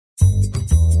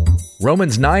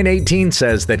Romans 9:18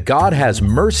 says that God has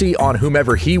mercy on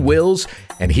whomever he wills,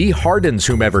 and he hardens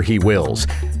whomever he wills.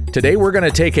 Today we're going to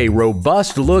take a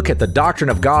robust look at the doctrine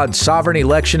of God's sovereign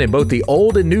election in both the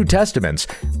Old and New Testaments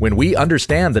when we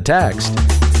understand the text.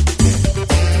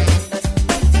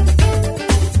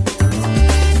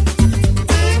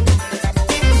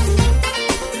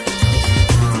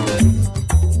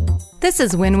 This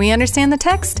is When We Understand the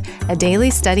Text, a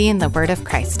daily study in the Word of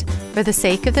Christ, for the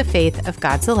sake of the faith of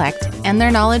God's elect and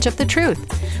their knowledge of the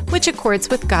truth, which accords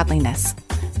with godliness.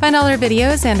 Find all our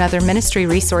videos and other ministry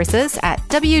resources at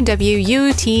www.utt.com.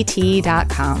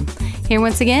 Here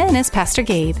once again is Pastor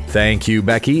Gabe. Thank you,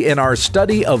 Becky. In our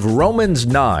study of Romans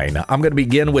 9, I'm going to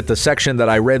begin with the section that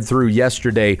I read through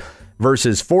yesterday,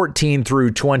 verses 14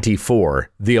 through 24.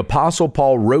 The Apostle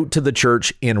Paul wrote to the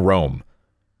church in Rome.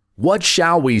 What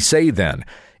shall we say then?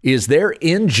 Is there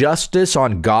injustice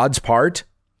on God's part?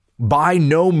 By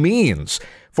no means.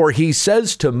 For he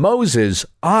says to Moses,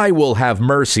 I will have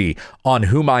mercy on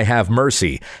whom I have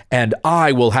mercy, and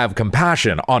I will have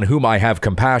compassion on whom I have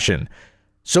compassion.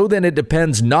 So then it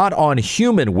depends not on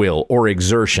human will or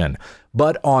exertion,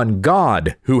 but on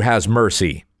God who has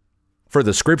mercy. For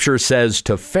the scripture says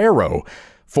to Pharaoh,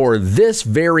 for this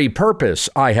very purpose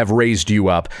I have raised you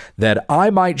up, that I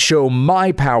might show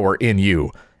my power in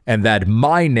you, and that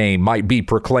my name might be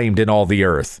proclaimed in all the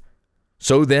earth.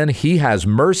 So then he has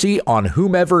mercy on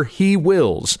whomever he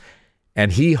wills,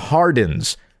 and he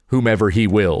hardens whomever he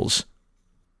wills.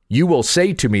 You will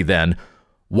say to me then,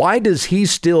 why does he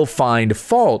still find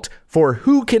fault? For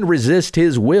who can resist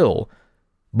his will?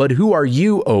 But who are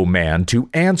you, O man, to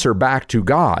answer back to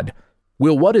God?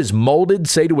 Will what is molded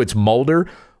say to its molder,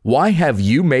 why have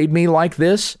you made me like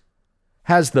this?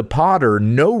 Has the potter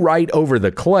no right over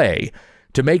the clay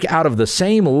to make out of the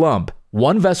same lump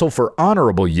one vessel for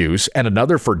honorable use and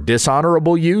another for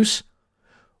dishonorable use?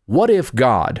 What if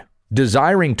God,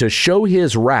 desiring to show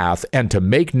his wrath and to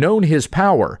make known his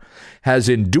power, has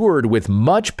endured with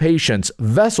much patience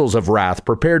vessels of wrath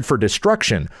prepared for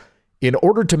destruction, in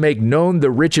order to make known the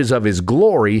riches of his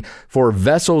glory for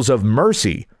vessels of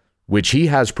mercy, which he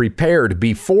has prepared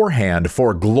beforehand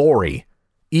for glory,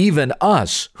 even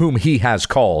us whom he has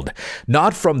called,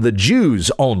 not from the Jews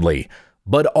only,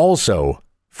 but also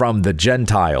from the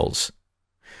Gentiles.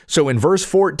 So in verse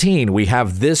 14, we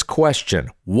have this question,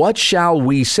 what shall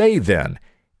we say then?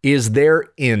 Is there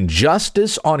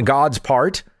injustice on God's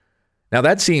part? Now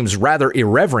that seems rather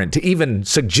irreverent to even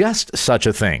suggest such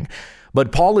a thing.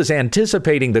 But Paul is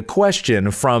anticipating the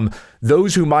question from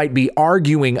those who might be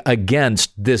arguing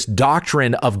against this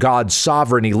doctrine of God's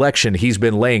sovereign election he's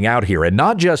been laying out here. And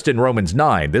not just in Romans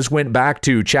 9. This went back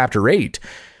to chapter 8,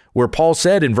 where Paul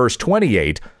said in verse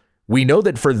 28, we know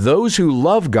that for those who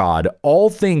love God, all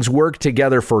things work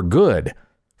together for good,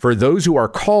 for those who are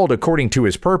called according to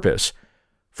his purpose.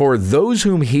 For those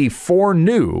whom he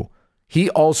foreknew, he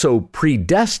also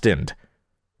predestined.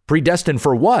 Predestined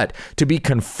for what? To be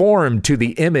conformed to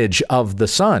the image of the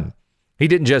Son. He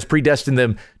didn't just predestine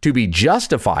them to be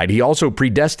justified. He also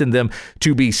predestined them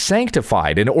to be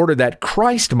sanctified in order that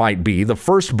Christ might be the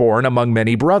firstborn among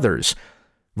many brothers.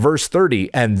 Verse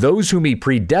 30, and those whom he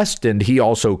predestined, he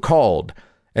also called.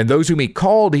 And those whom he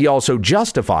called, he also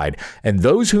justified. And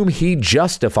those whom he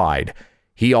justified,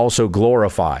 he also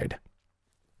glorified.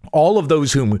 All of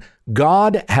those whom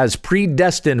God has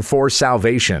predestined for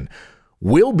salvation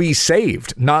will be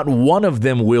saved. Not one of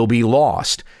them will be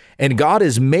lost. And God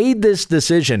has made this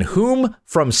decision whom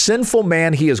from sinful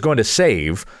man he is going to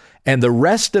save, and the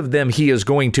rest of them he is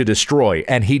going to destroy.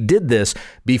 And he did this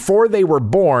before they were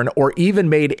born or even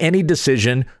made any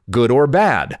decision, good or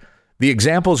bad. The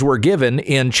examples were given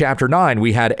in chapter 9.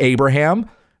 We had Abraham,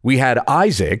 we had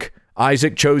Isaac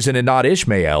chosen and not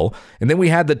Ishmael, and then we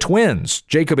had the twins,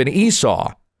 Jacob and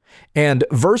Esau. And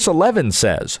verse 11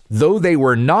 says, though they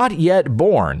were not yet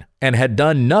born and had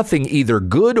done nothing either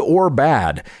good or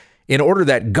bad, in order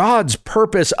that God's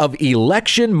purpose of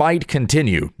election might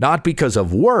continue, not because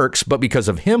of works, but because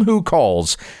of him who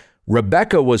calls,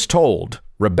 Rebekah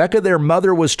their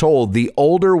mother was told, the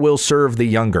older will serve the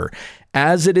younger.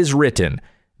 As it is written,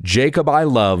 Jacob I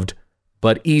loved,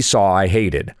 but Esau I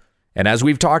hated. And as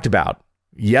we've talked about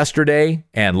yesterday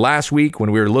and last week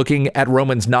when we were looking at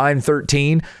Romans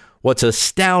 9:13, what's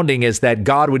astounding is that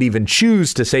God would even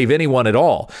choose to save anyone at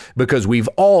all, because we've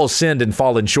all sinned and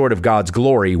fallen short of God's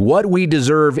glory. What we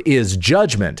deserve is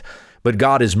judgment, but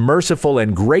God is merciful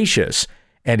and gracious,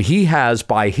 and he has,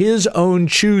 by his own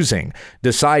choosing,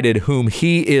 decided whom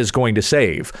he is going to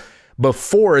save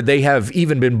before they have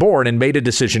even been born and made a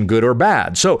decision, good or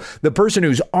bad. So the person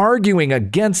who's arguing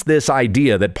against this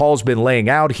idea that Paul's been laying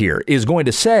out here is going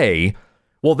to say,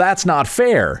 Well, that's not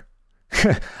fair.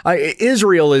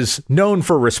 Israel is known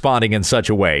for responding in such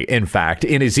a way. In fact,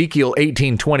 in Ezekiel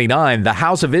 18:29, the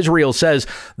house of Israel says,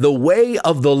 "The way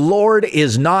of the Lord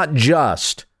is not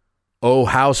just." "O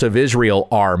house of Israel,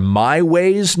 are my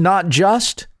ways not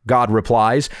just?" God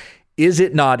replies. "Is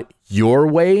it not your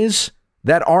ways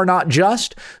that are not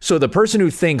just?" So the person who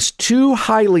thinks too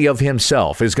highly of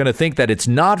himself is going to think that it's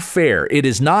not fair. It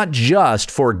is not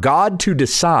just for God to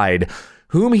decide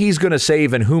whom he's going to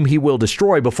save and whom he will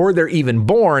destroy before they're even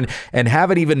born and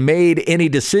haven't even made any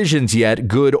decisions yet,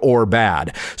 good or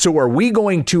bad. So are we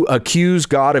going to accuse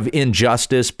God of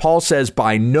injustice? Paul says,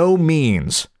 by no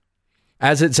means.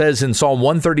 As it says in Psalm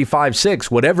 135:6,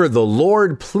 whatever the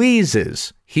Lord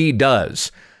pleases, he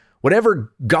does.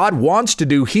 Whatever God wants to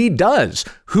do, he does.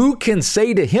 Who can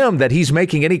say to him that he's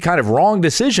making any kind of wrong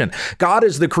decision? God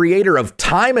is the creator of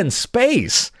time and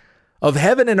space, of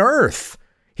heaven and earth.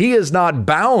 He is not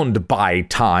bound by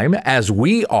time as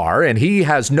we are, and he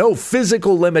has no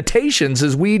physical limitations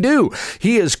as we do.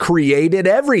 He has created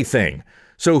everything.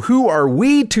 So who are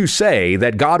we to say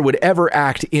that God would ever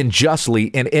act unjustly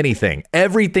in anything?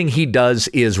 Everything he does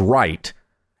is right.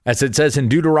 As it says in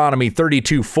Deuteronomy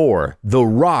 32:4, the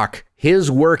rock, his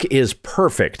work is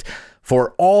perfect,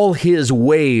 for all his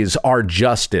ways are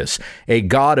justice, a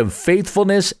God of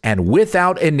faithfulness and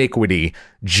without iniquity,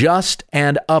 just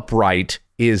and upright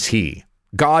is he.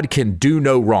 God can do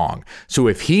no wrong. So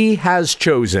if he has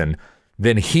chosen,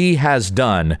 then he has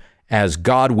done as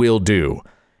God will do.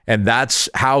 And that's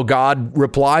how God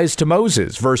replies to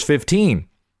Moses. Verse 15,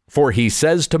 for he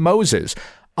says to Moses,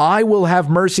 I will have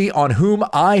mercy on whom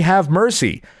I have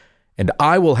mercy, and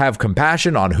I will have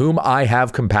compassion on whom I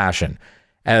have compassion.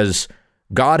 As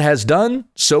God has done,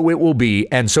 so it will be,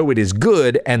 and so it is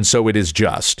good, and so it is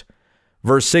just.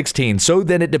 Verse 16, so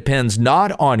then it depends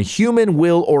not on human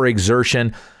will or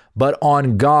exertion, but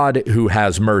on God who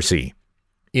has mercy.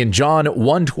 In John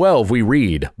 1:12 we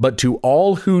read, but to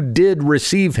all who did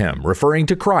receive him, referring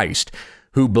to Christ,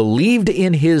 who believed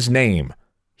in his name,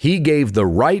 he gave the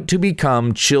right to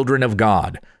become children of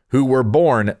God, who were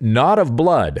born not of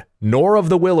blood, nor of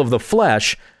the will of the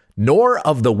flesh, nor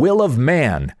of the will of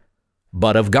man,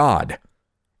 but of God.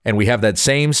 And we have that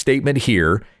same statement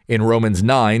here in Romans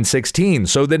 9:16.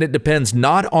 So then it depends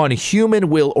not on human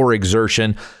will or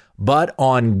exertion, but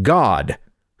on God,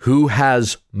 who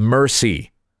has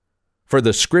mercy. For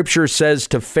the scripture says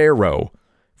to Pharaoh,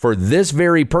 for this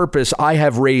very purpose I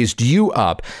have raised you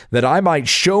up, that I might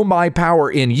show my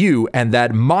power in you, and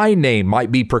that my name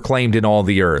might be proclaimed in all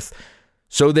the earth.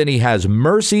 So then he has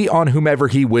mercy on whomever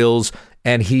he wills,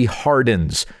 and he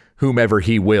hardens whomever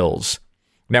he wills.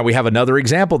 Now we have another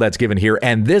example that's given here,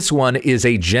 and this one is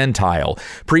a Gentile.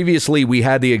 Previously, we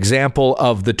had the example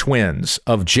of the twins,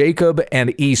 of Jacob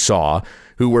and Esau,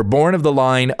 who were born of the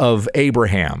line of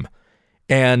Abraham.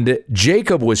 And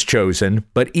Jacob was chosen,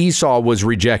 but Esau was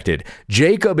rejected.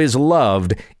 Jacob is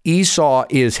loved, Esau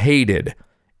is hated.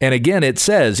 And again, it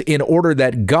says, in order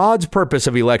that God's purpose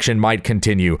of election might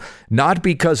continue, not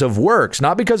because of works,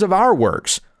 not because of our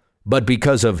works, but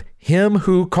because of him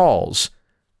who calls.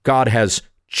 God has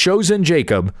chosen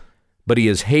Jacob, but he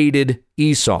has hated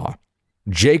Esau.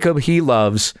 Jacob he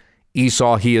loves,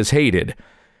 Esau he has hated.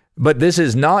 But this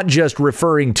is not just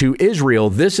referring to Israel.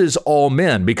 This is all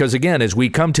men, because again, as we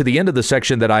come to the end of the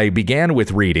section that I began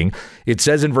with reading, it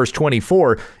says in verse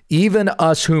 24, even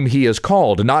us whom he has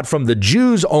called, not from the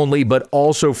Jews only, but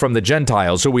also from the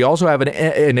Gentiles. So we also have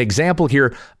an example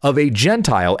here of a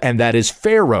Gentile, and that is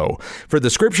Pharaoh. For the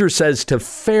scripture says to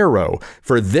Pharaoh,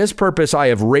 for this purpose I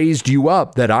have raised you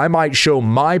up, that I might show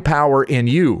my power in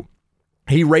you.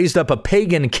 He raised up a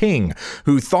pagan king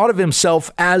who thought of himself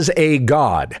as a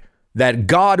god, that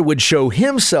God would show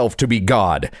himself to be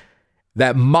God,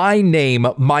 that my name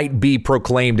might be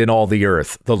proclaimed in all the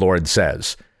earth, the Lord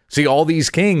says. See, all these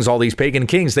kings, all these pagan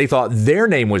kings, they thought their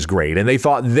name was great, and they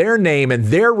thought their name and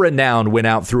their renown went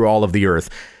out through all of the earth.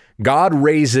 God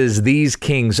raises these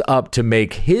kings up to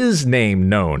make his name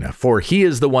known, for he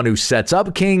is the one who sets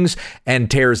up kings and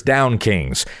tears down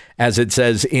kings, as it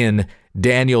says in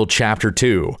Daniel chapter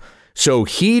 2. So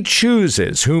he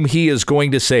chooses whom he is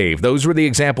going to save. Those were the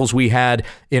examples we had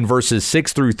in verses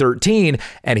 6 through 13,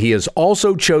 and he has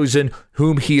also chosen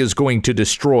whom he is going to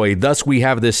destroy. Thus we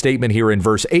have this statement here in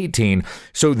verse 18.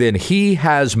 So then he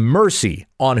has mercy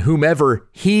on whomever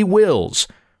he wills,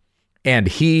 and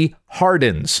he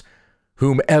hardens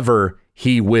whomever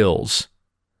he wills.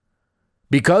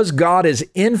 Because God is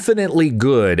infinitely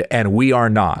good and we are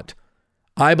not,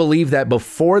 I believe that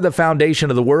before the foundation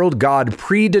of the world, God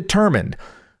predetermined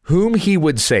whom he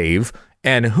would save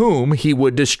and whom he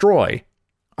would destroy.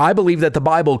 I believe that the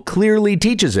Bible clearly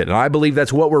teaches it, and I believe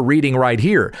that's what we're reading right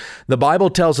here. The Bible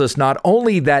tells us not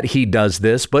only that he does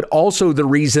this, but also the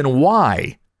reason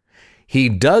why. He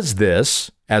does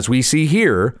this, as we see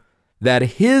here, that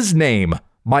his name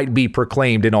might be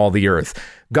proclaimed in all the earth.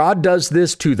 God does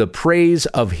this to the praise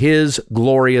of his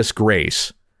glorious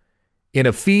grace. In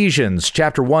Ephesians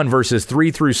chapter 1, verses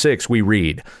 3 through 6, we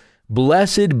read,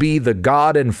 "Blessed be the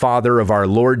God and Father of our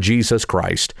Lord Jesus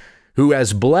Christ, who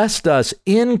has blessed us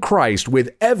in Christ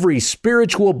with every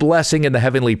spiritual blessing in the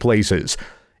heavenly places,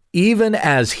 even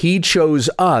as he chose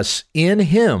us in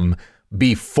him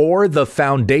before the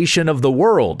foundation of the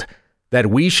world, that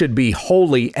we should be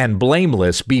holy and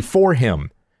blameless before him.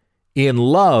 In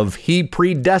love, he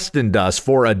predestined us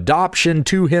for adoption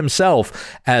to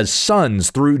himself as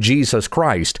sons through Jesus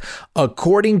Christ,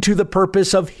 according to the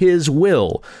purpose of his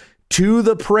will, to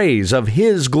the praise of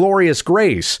his glorious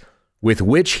grace, with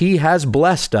which he has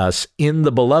blessed us in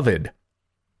the beloved."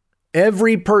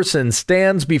 Every person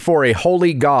stands before a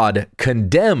holy God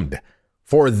condemned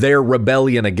for their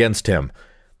rebellion against him.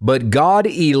 But God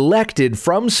elected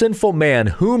from sinful man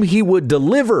whom he would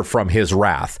deliver from his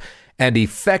wrath, and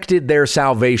effected their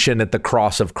salvation at the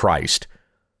cross of Christ.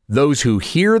 Those who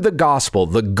hear the gospel,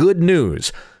 the good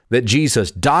news, that Jesus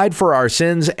died for our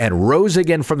sins and rose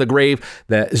again from the grave,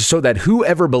 so that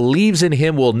whoever believes in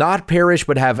him will not perish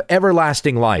but have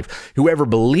everlasting life. Whoever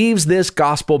believes this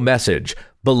gospel message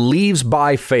believes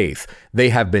by faith. They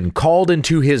have been called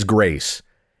into his grace,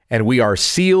 and we are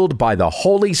sealed by the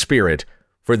Holy Spirit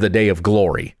for the day of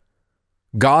glory.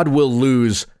 God will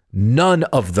lose none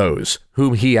of those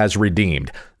whom he has redeemed.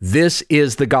 This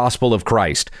is the gospel of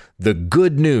Christ, the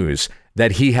good news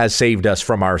that he has saved us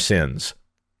from our sins.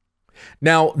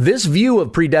 Now, this view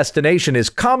of predestination is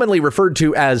commonly referred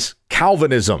to as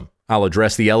Calvinism. I'll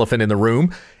address the elephant in the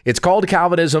room. It's called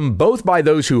Calvinism both by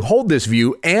those who hold this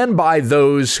view and by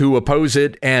those who oppose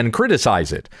it and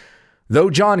criticize it. Though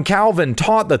John Calvin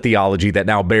taught the theology that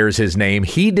now bears his name,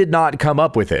 he did not come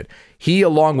up with it. He,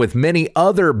 along with many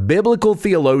other biblical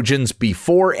theologians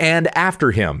before and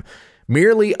after him,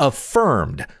 merely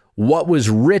affirmed what was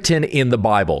written in the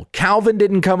Bible. Calvin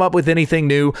didn't come up with anything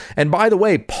new. And by the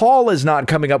way, Paul is not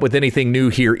coming up with anything new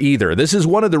here either. This is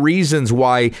one of the reasons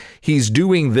why he's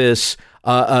doing this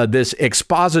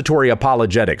expository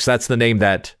apologetics. That's the name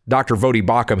that Dr. Voddie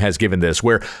Baucham has given this,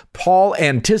 where Paul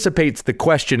anticipates the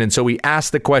question, and so he asks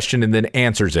the question and then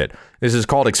answers it. This is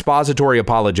called expository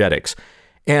apologetics.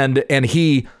 And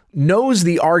he knows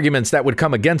the arguments that would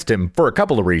come against him for a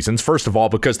couple of reasons. First of all,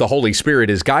 because the Holy Spirit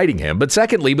is guiding him, but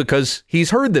secondly, because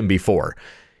he's heard them before.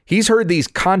 He's heard these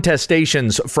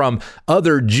contestations from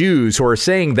other Jews who are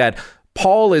saying that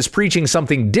Paul is preaching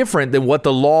something different than what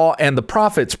the law and the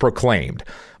prophets proclaimed.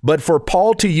 But for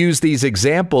Paul to use these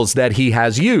examples that he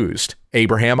has used,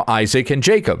 Abraham, Isaac, and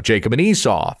Jacob and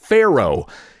Esau, Pharaoh,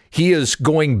 he is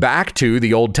going back to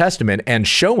the Old Testament and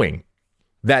showing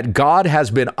that God has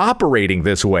been operating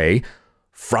this way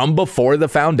from before the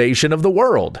foundation of the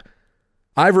world.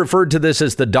 I've referred to this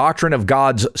as the doctrine of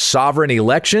God's sovereign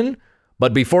election,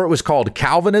 but before it was called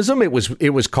Calvinism, it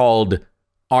was called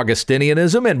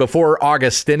Augustinianism, and before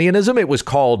Augustinianism, it was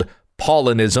called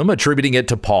Paulinism, attributing it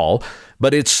to Paul,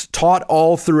 but it's taught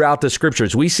all throughout the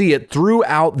scriptures. We see it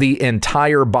throughout the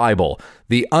entire Bible,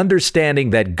 the understanding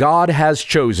that God has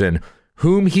chosen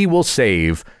whom he will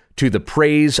save to the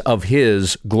praise of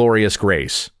his glorious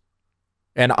grace.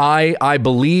 And I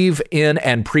believe in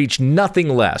and preach nothing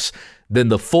less than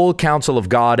the full counsel of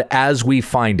God as we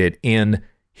find it in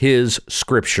his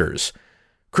scriptures.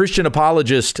 Christian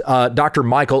apologist Dr.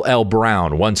 Michael L.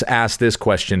 Brown once asked this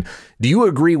question: do you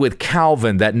agree with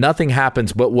Calvin that nothing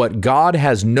happens but what God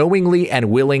has knowingly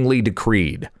and willingly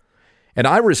decreed? And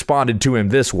I responded to him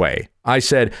this way. I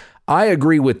said, I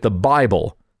agree with the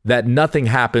Bible that nothing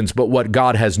happens but what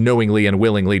God has knowingly and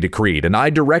willingly decreed. And I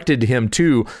directed him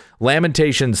to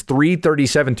Lamentations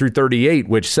 3:37 through 38,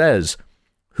 which says,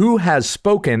 "Who has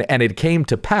spoken and it came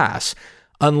to pass,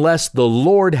 unless the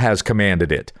Lord has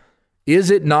commanded it?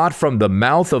 Is it not from the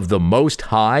mouth of the Most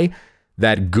High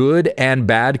that good and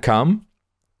bad come?"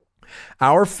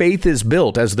 Our faith is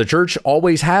built, as the church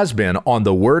always has been, on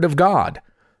the Word of God.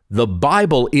 The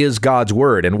Bible is God's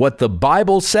Word, and what the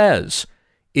Bible says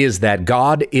is that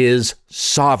God is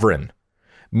sovereign,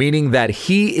 meaning that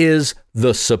he is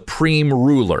the supreme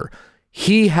ruler.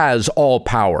 He has all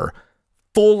power,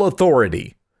 full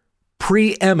authority,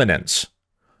 preeminence.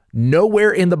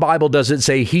 Nowhere in the Bible does it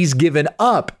say he's given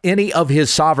up any of his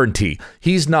sovereignty.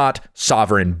 He's not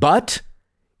sovereign, but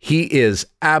he is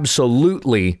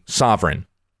absolutely sovereign.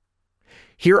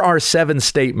 Here are 7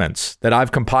 statements that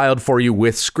I've compiled for you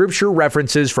with scripture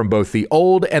references from both the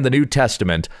Old and the New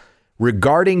Testament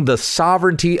regarding the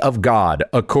sovereignty of God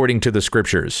according to the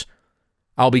scriptures.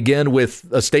 I'll begin with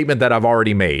a statement that I've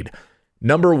already made.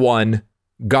 Number 1,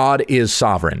 God is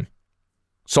sovereign.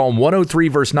 Psalm 103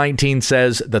 verse 19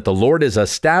 says that the Lord has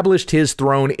established his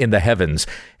throne in the heavens,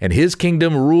 and his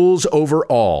kingdom rules over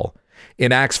all.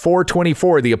 In Acts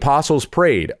 4:24, the apostles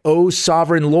prayed, "O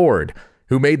sovereign Lord,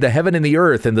 who made the heaven and the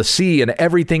earth and the sea and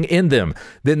everything in them."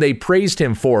 Then they praised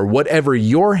him for whatever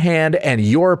your hand and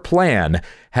your plan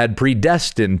had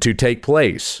predestined to take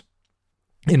place.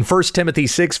 In 1 Timothy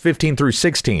 6:15 through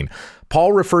 16,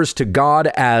 Paul refers to God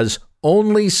as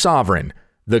only sovereign,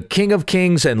 the King of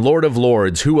kings and Lord of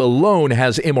lords, who alone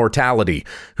has immortality,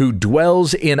 who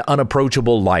dwells in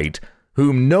unapproachable light,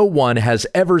 whom no one has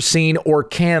ever seen or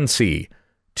can see.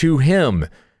 To him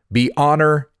be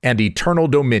honor and eternal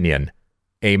dominion.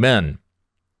 Amen.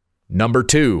 Number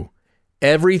 2,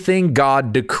 everything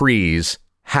God decrees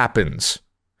happens.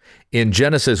 In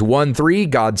Genesis 1:3,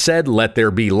 God said, "Let there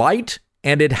be light,"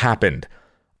 and it happened.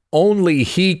 Only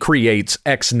he creates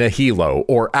ex nihilo,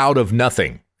 or out of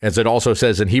nothing, as it also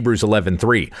says in Hebrews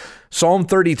 11:3. Psalm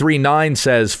 33:9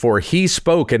 says, "For he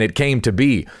spoke and it came to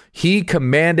be. He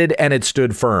commanded and it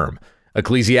stood firm."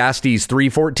 Ecclesiastes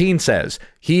 3:14 says,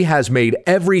 "He has made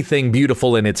everything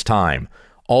beautiful in its time.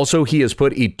 Also, he has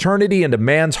put eternity into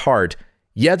man's heart,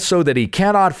 yet so that he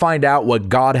cannot find out what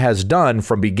God has done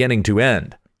from beginning to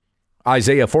end."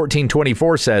 Isaiah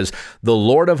 14:24 says, "The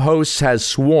Lord of hosts has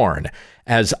sworn,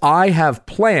 as I have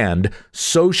planned,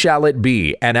 so shall it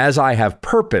be, and as I have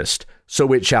purposed,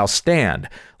 so it shall stand."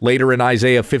 Later in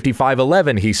Isaiah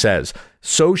 55:11, he says,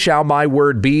 "So shall my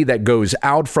word be that goes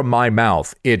out from my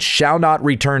mouth. It shall not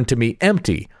return to me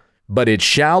empty, but it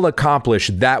shall accomplish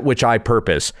that which I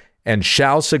purpose, and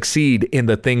shall succeed in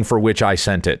the thing for which I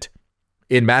sent it."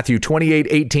 In Matthew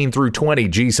 28:18 through 20,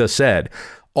 Jesus said,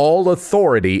 "All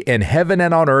authority in heaven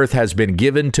and on earth has been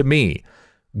given to me.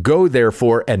 Go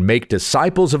therefore and make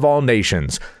disciples of all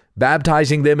nations,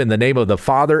 baptizing them in the name of the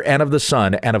Father and of the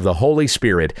Son and of the Holy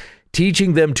Spirit,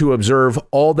 teaching them to observe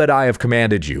all that I have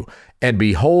commanded you. And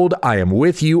behold, I am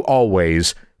with you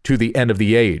always to the end of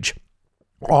the age."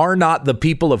 Are not the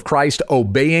people of Christ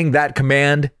obeying that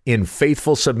command in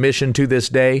faithful submission to this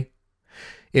day?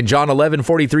 In John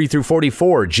 11:43 through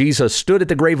 44, Jesus stood at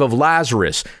the grave of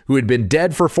Lazarus, who had been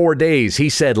dead for 4 days. He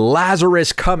said,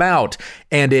 "Lazarus, come out."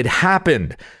 And it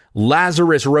happened.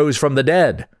 Lazarus rose from the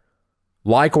dead.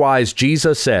 Likewise,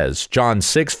 Jesus says, John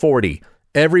 6:40,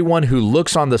 "Everyone who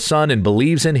looks on the Son and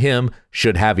believes in him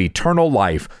should have eternal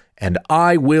life, and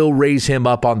I will raise him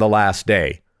up on the last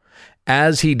day."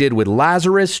 As he did with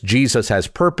Lazarus, Jesus has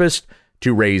purposed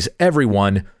to raise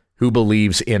everyone who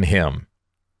believes in him.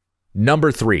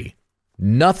 Number 3,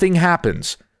 nothing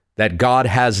happens that God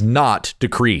has not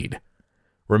decreed.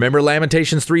 Remember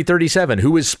Lamentations 3:37,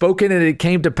 "Who has spoken and it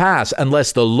came to pass,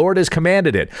 unless the Lord has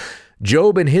commanded it?"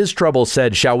 Job in his trouble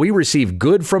said, "Shall we receive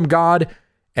good from God,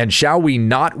 and shall we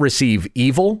not receive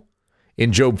evil?"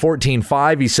 In Job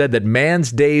 14:5, he said that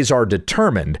man's days are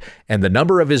determined, and the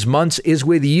number of his months is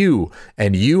with you,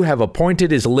 and you have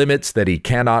appointed his limits that he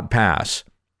cannot pass.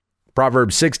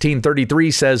 Proverbs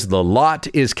 16:33 says, "The lot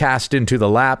is cast into the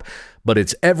lap, but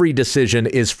its every decision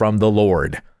is from the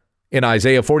Lord." In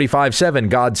Isaiah 45:7,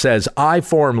 God says, "I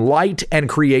form light and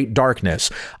create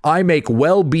darkness. I make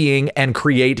well-being and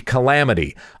create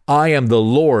calamity. I am the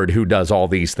Lord who does all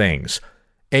these things."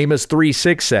 Amos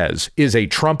 3:6 says, "Is a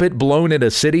trumpet blown in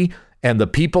a city, and the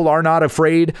people are not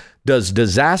afraid? Does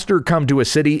disaster come to a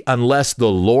city unless the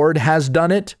Lord has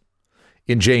done it?"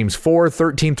 In James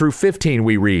 4:13 through 15,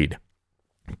 we read,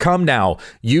 "Come now,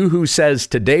 you who says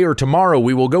today or tomorrow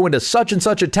we will go into such and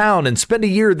such a town and spend a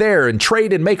year there and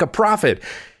trade and make a profit.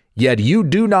 Yet you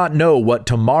do not know what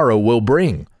tomorrow will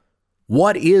bring.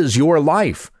 What is your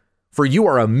life? For you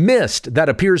are a mist that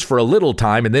appears for a little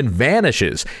time and then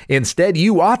vanishes. Instead,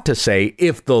 you ought to say,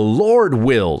 if the Lord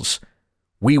wills,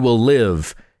 we will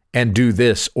live and do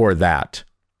this or that."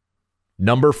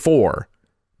 Number 4,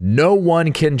 no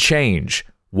one can change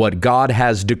what God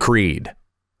has decreed.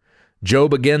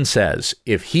 Job again says,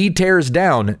 "If he tears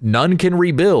down, none can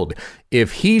rebuild.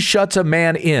 If he shuts a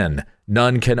man in,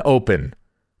 none can open."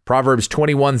 Proverbs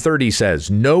 21:30 says,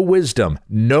 "No wisdom,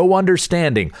 no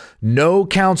understanding, no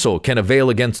counsel can avail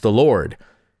against the Lord."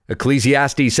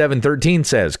 Ecclesiastes 7:13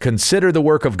 says, "Consider the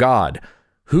work of God.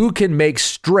 Who can make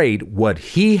straight what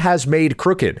he has made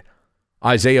crooked?"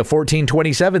 Isaiah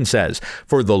 14:27 says,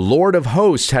 "For the Lord of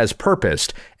hosts has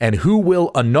purposed, and who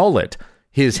will annul it?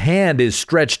 His hand is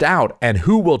stretched out, and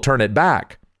who will turn it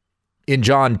back?" In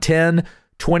John 10,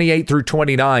 28 through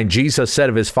 29, Jesus said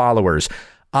of his followers,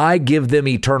 I give them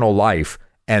eternal life,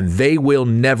 and they will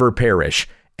never perish,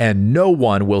 and no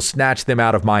one will snatch them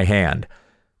out of my hand.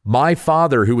 My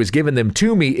Father who has given them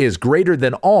to me is greater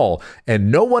than all,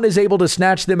 and no one is able to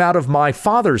snatch them out of my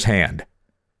Father's hand.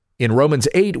 In Romans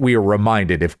 8, we are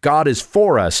reminded, if God is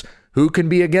for us, who can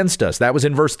be against us? That was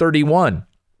in verse 31.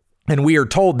 And we are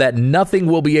told that nothing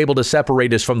will be able to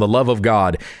separate us from the love of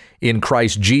God in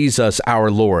Christ Jesus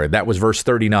our Lord. That was verse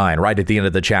 39, right at the end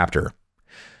of the chapter.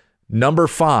 Number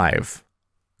 5,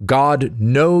 God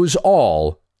knows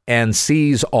all and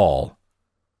sees all.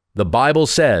 The Bible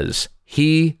says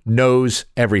he knows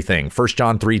everything. 1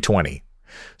 John 3:20.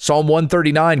 Psalm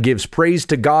 139 gives praise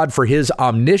to God for his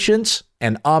omniscience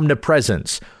and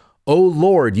omnipresence. O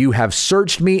Lord, you have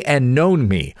searched me and known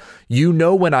me. You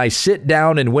know when I sit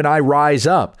down and when I rise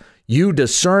up. You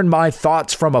discern my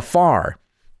thoughts from afar.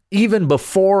 Even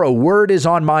before a word is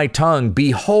on my tongue,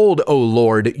 behold, O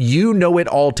Lord, you know it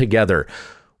altogether.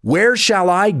 Where shall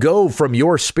I go from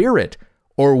your spirit?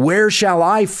 Or where shall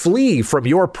I flee from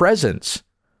your presence?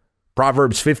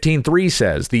 Proverbs 15:3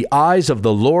 says, the eyes of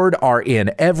the Lord are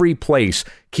in every place,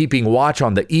 keeping watch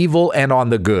on the evil and on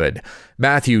the good.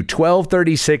 Matthew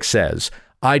 12:36 says,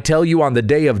 I tell you, on the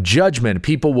day of judgment,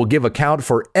 people will give account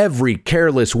for every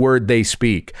careless word they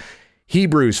speak.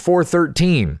 Hebrews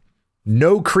 4:13,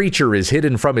 no creature is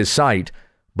hidden from his sight,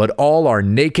 but all are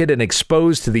naked and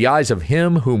exposed to the eyes of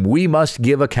him whom we must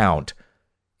give account.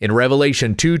 In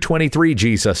Revelation 2:23,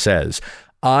 Jesus says,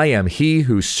 I am he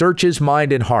who searches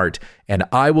mind and heart, and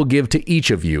I will give to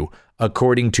each of you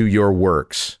according to your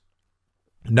works.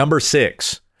 Number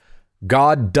 6,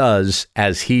 God does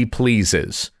as he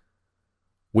pleases.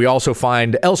 We also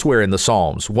find elsewhere in the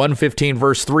Psalms, 115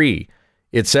 verse 3,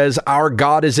 it says, our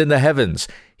God is in the heavens.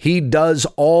 He does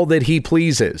all that he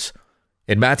pleases.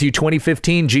 In Matthew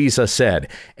 20:15, Jesus said,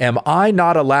 am I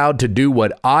not allowed to do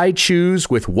what I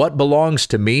choose with what belongs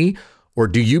to me? Or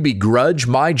do you begrudge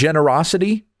my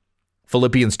generosity?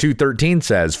 Philippians 2:13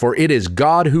 says, for it is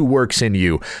God who works in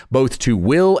you, both to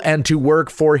will and to work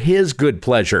for his good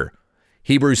pleasure.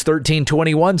 Hebrews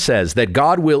 13:21 says that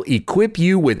God will equip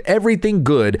you with everything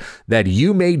good that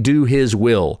you may do his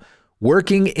will,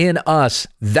 working in us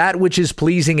that which is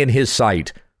pleasing in his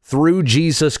sight, through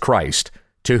Jesus Christ,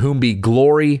 to whom be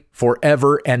glory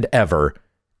forever and ever.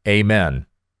 Amen.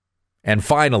 And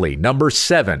finally, number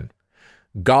 7,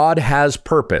 God has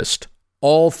purposed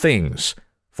all things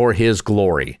for his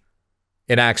glory.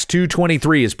 In Acts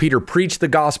 2:23, as Peter preached the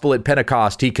gospel at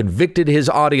Pentecost, he convicted his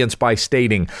audience by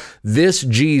stating, this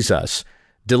Jesus,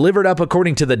 delivered up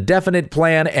according to the definite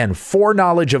plan and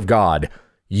foreknowledge of God,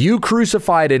 you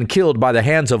crucified and killed by the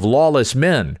hands of lawless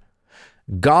men.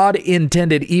 God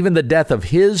intended even the death of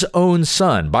his own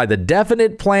son by the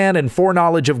definite plan and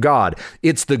foreknowledge of God.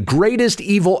 It's the greatest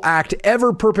evil act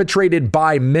ever perpetrated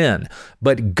by men,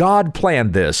 but God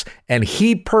planned this and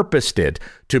he purposed it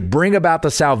to bring about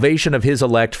the salvation of his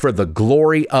elect for the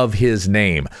glory of his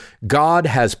name. God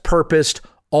has purposed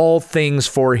all things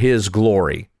for his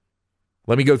glory.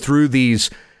 Let me go through these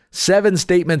 7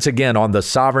 statements again on the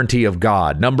sovereignty of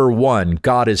God. Number 1,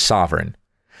 God is sovereign.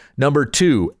 Number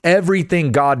 2,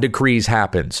 everything God decrees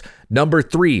happens. Number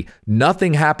 3,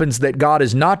 nothing happens that God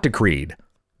has not decreed.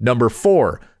 Number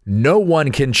 4, no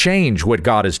one can change what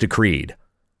God has decreed.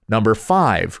 Number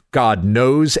 5, God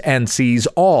knows and sees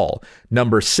all.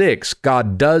 Number 6,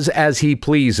 God does as he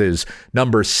pleases.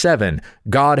 Number 7,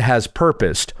 God has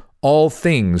purposed all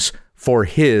things for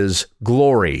his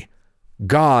glory.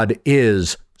 God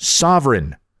is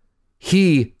sovereign.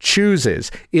 He chooses.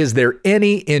 Is there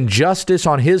any injustice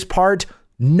on his part?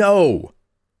 No.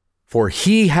 For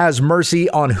he has mercy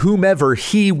on whomever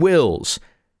he wills,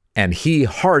 and he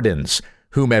hardens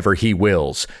whomever he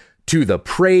wills, to the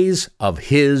praise of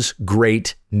his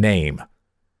great name.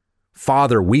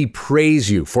 Father, we praise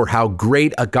you for how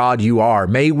great a God you are.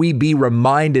 May we be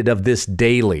reminded of this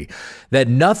daily, that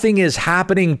nothing is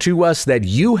happening to us that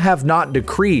you have not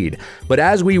decreed. But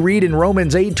as we read in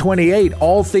Romans 8:28,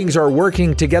 all things are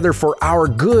working together for our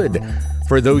good,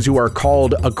 for those who are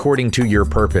called according to your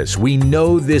purpose. We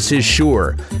know this is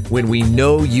sure when we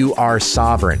know you are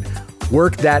sovereign.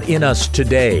 Work that in us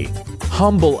today.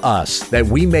 Humble us that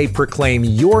we may proclaim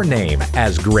your name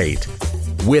as great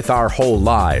with our whole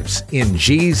lives. In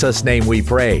Jesus' name we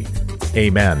pray.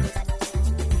 Amen.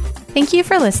 Thank you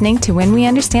for listening to When We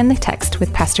Understand the Text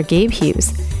with Pastor Gabe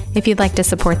Hughes. If you'd like to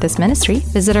support this ministry,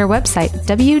 visit our website,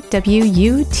 www.utt.com,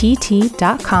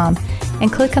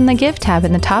 and click on the Give tab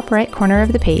in the top right corner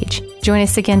of the page. Join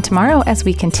us again tomorrow as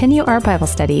we continue our Bible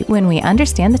study when we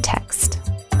understand the text.